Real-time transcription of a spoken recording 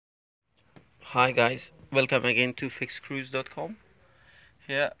Hi guys, welcome again to fixcruise.com.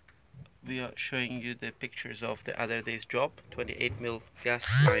 Here we are showing you the pictures of the other day's job. 28 mm gas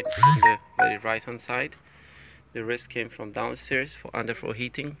line is on the very right hand side. The rest came from downstairs for underfloor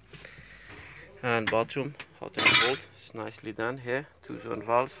heating and bathroom, hot and cold. It's nicely done here. 2-zone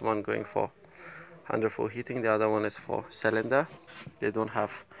valves, one going for underfloor heating, the other one is for cylinder. They don't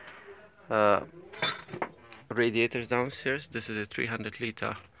have radiators downstairs. This is a 300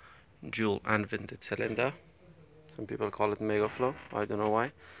 liter dual unvented cylinder. Some people call it mega flow, I don't know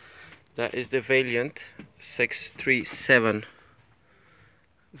why. That is the Vaillant 637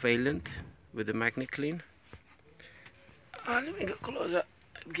 Vaillant with the magnet clean. Let me go closer.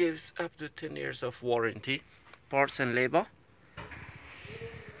 It gives up to 10 years of warranty. Parts and labor.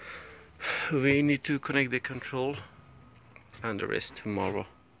 We need to connect the control and the rest tomorrow.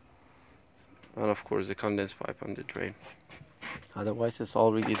 And of course the condense pipe and the drain. Otherwise it's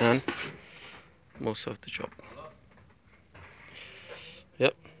already done. Most of the job.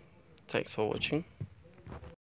 Yep. Thanks for watching.